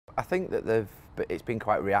I think that it's been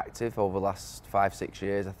quite reactive over the last 5-6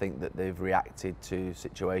 years. I think that they've reacted to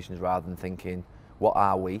situations rather than thinking, what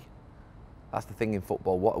are we? That's the thing in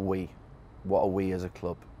football, what are we? What are we as a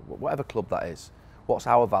club? Whatever club that is. What's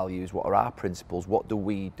our values? What are our principles? What do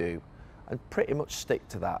we do? And pretty much stick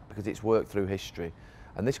to that because it's worked through history.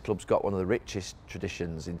 And this club's got one of the richest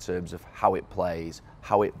traditions in terms of how it plays,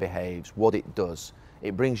 how it behaves, what it does.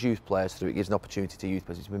 It brings youth players through, it gives an opportunity to youth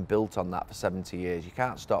players. It's been built on that for 70 years. You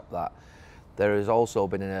can't stop that. There has also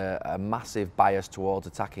been a massive bias towards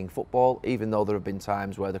attacking football, even though there have been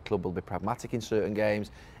times where the club will be pragmatic in certain games.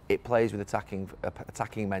 It plays with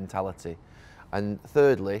attacking mentality. And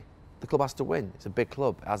thirdly, the club has to win. It's a big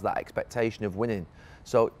club, it has that expectation of winning.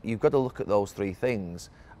 So you've got to look at those three things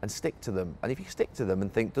and stick to them. And if you stick to them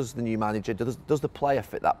and think, does the new manager, does the player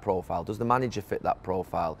fit that profile? Does the manager fit that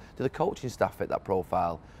profile? Do the coaching staff fit that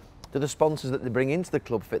profile? Do the sponsors that they bring into the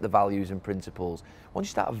club fit the values and principles? Once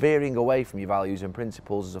you start veering away from your values and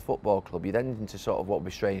principles as a football club, you then into sort of what would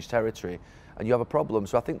be strange territory and you have a problem.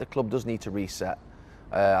 So I think the club does need to reset.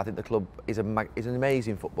 I think the club is an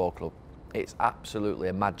amazing football club. It's absolutely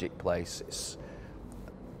a magic place. It's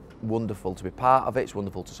wonderful to be part of it, it's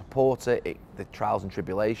wonderful to support it, the trials and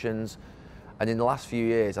tribulations. And in the last few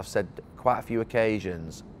years, I've said quite a few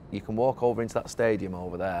occasions, you can walk over into that stadium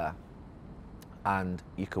over there and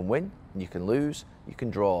you can win, you can lose, you can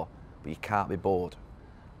draw, but you can't be bored.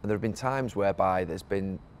 And there have been times whereby there's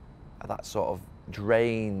been that sort of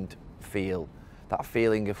drained feel, that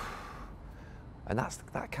feeling of, and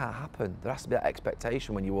that can't happen. There has to be that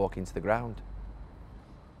expectation when you walk into the ground.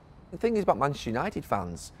 The thing is about Manchester United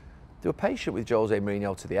fans, they were patient with Jose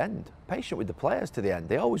Mourinho to the end, patient with the players to the end.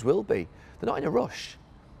 They always will be. They're not in a rush.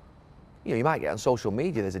 You know, you might get on social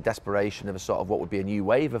media, there's a desperation of a sort of what would be a new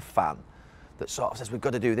wave of fan that sort of says, we've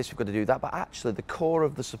got to do this, we've got to do that. But actually, the core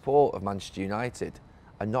of the support of Manchester United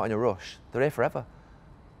are not in a rush. They're here forever.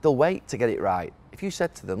 They'll wait to get it right. If you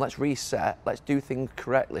said to them, let's reset, let's do things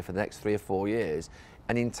correctly for the next 3 or 4 years,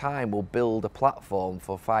 and in time we'll build a platform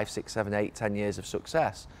for 5, 6, 7, 8, 10 years of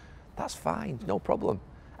success, that's fine, no problem.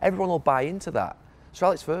 Everyone will buy into that. Sir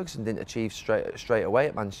Alex Ferguson didn't achieve straight away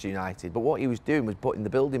at Manchester United, but what he was doing was putting the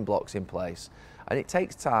building blocks in place, and it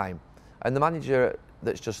takes time. And the manager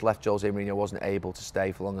that's just left, Jose Mourinho, wasn't able to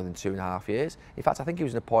stay for longer than 2.5 years. In fact, I think he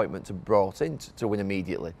was an appointment brought in to win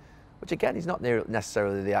immediately, which again is not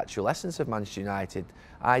necessarily the actual essence of Manchester United.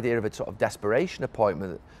 Idea of a sort of desperation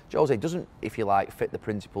appointment. Jose doesn't, if you like, fit the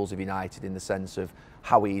principles of United in the sense of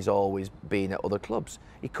how he's always been at other clubs.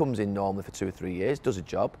 He comes in normally for 2 or 3 years, does a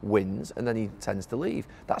job, wins, and then he tends to leave.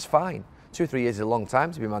 That's fine. 2 or 3 years is a long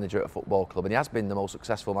time to be manager at a football club, and he has been the most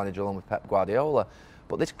successful manager along with Pep Guardiola.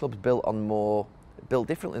 But this club's built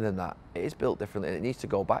differently than that. It is built differently, and it needs to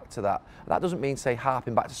go back to that. And that doesn't mean, say,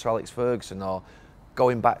 harping back to Sir Alex Ferguson or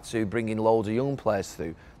going back to bringing loads of young players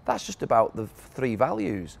through. That's just about the 3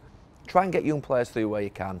 values. Try and get young players through where you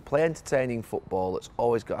can. Play entertaining football that's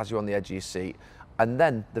always has you on the edge of your seat. And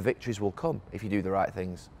then the victories will come if you do the right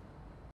things.